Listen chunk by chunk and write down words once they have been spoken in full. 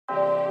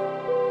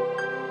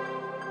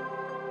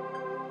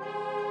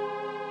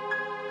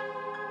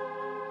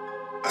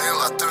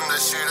turn that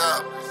shit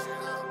up.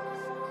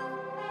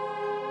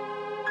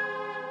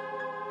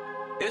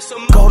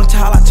 Golden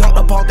tile, I jumped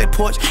up off that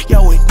porch,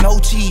 yo, with no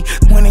cheese.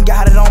 Went and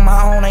got it on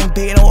my own, ain't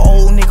beg no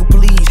old nigga,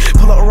 please.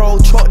 Pull up a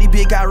road truck, these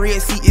bitch got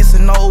red seat, it's a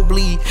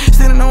nosebleed.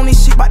 Standing on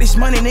this shit about this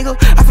money, nigga,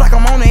 I feel like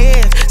I'm on the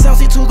edge.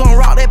 7C2 gon'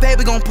 rock that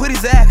baby, gon' put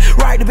his ass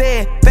right to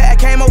bed. Bag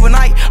came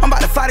overnight, I'm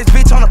about to fight this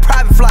bitch on a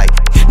private flight.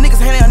 Niggas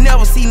hand they'll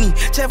never see me.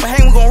 Check for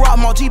hang, we gon' rock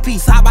my GP.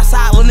 Side by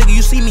side, little nigga,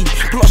 you see me.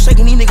 Pull up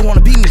shaking, these niggas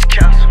wanna beat me.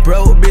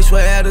 Broke bitch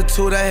with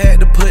attitude, I had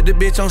to put the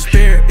bitch on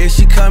spirit. If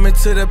she coming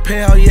to the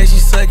penthouse, yeah, she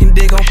sucking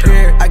dick on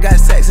period. I got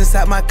sex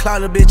inside my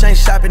closet, bitch ain't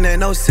shopping at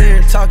no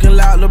Sears. Talking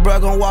loud, lil' bro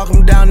gon' walk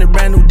him down in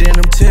brand new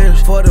denim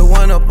tears. For the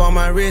one up on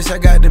my wrist, I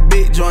got the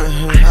big joint.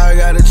 I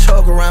got a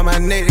choke around my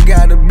neck that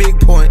got the big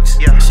points.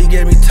 She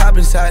gave me top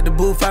inside the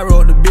booth, I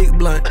rolled the big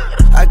blunt.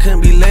 I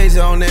couldn't be lazy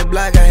on that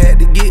block, I had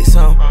to get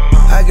some.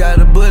 I got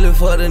a bullet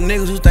for the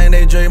niggas who think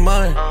they Dre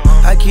money.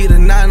 I keep a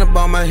 9 up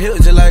on my hip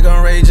just like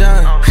I'm Ray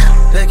John.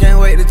 They can't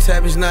wait to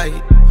tap his night.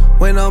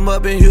 When I'm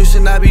up in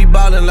Houston, I be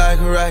ballin' like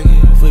a rocket.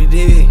 If we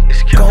did.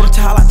 Golden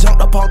tile, I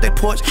jumped up off that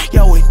porch,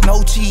 yo, with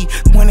no cheese.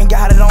 Went and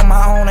got it on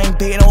my own, ain't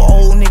beg no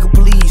old nigga,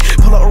 please.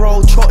 Pull up a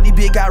road truck, these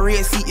bitch got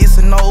red seat, it's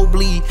a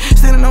nosebleed.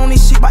 Standing on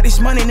this shit about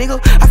this money,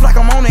 nigga, I feel like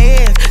I'm on the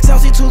edge.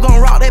 7C2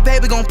 gon' rock that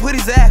baby, gon' put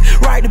his ass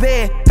right to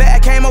bed.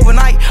 Bag came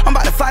overnight, I'm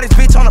about to fight this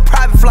bitch on a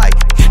private flight.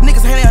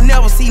 Niggas hand they'll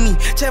never see me.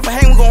 Check for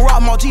hang, we gon'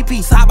 rock my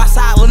GP. Side by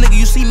side, little nigga,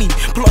 you see me.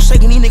 Pull up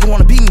shaking, these niggas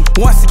wanna beat me.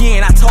 Once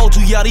again, I told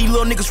you, yeah, these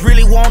little niggas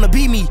really wanna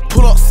beat me.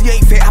 Pull up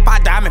C8 fat, hop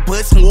out diamond,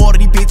 put some water,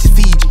 these bitches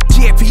Fiji.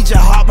 GFP just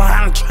hop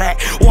behind the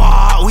track.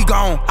 Wow, we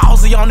gone. I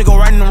was a young nigga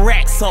running them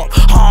racks up,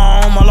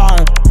 home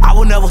alone. I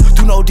will never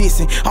do no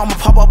dissing. I'ma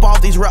pop up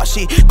off this rock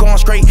shit, going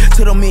straight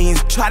to the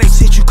millions. Try this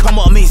shit, you come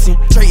up missing.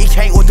 Straight it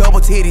cake with double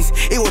titties,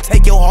 it will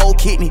take your whole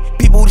kidney.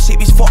 People who the shit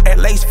bitch fuck that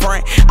lace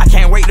front, I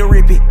can't wait to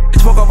rip it.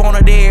 Spoke up on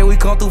the dead, we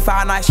come through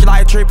 5 nights, shit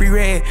like Trippy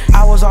Red.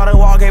 I was all that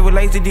wall, gave a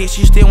lazy dick,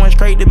 she still went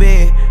straight to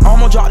bed.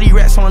 I'ma drop these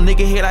rats on a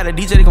nigga head like a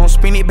DJ, they gon'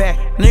 spin it back.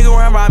 Nigga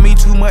run by me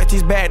too much,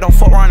 his back don't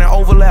fuck around and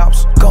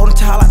overlaps. Golden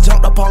tile, I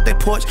jumped up off that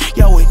porch,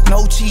 yo, with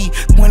no cheese.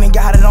 Went and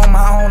got it on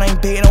my own,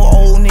 ain't beg no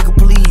old nigga,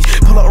 please.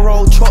 Pull up a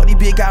road truck, these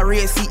bitch got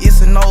red seat,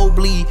 it's a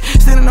nosebleed.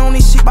 Standing on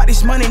this shit about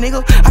this money,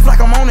 nigga, I feel like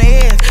I'm on the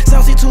edge.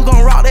 7C2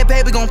 gon' rock that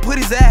baby, gon' put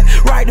his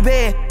ass right to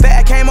bed.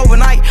 Bag came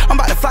overnight, I'm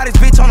about to fight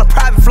this bitch on a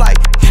private flight.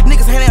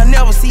 Niggas hand they'll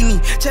never see me.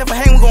 Check for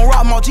hang, we gon'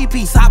 rock my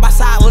GP. Side by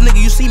side, little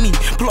nigga, you see me.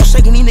 Pull up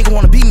shaking, these niggas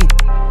wanna beat me.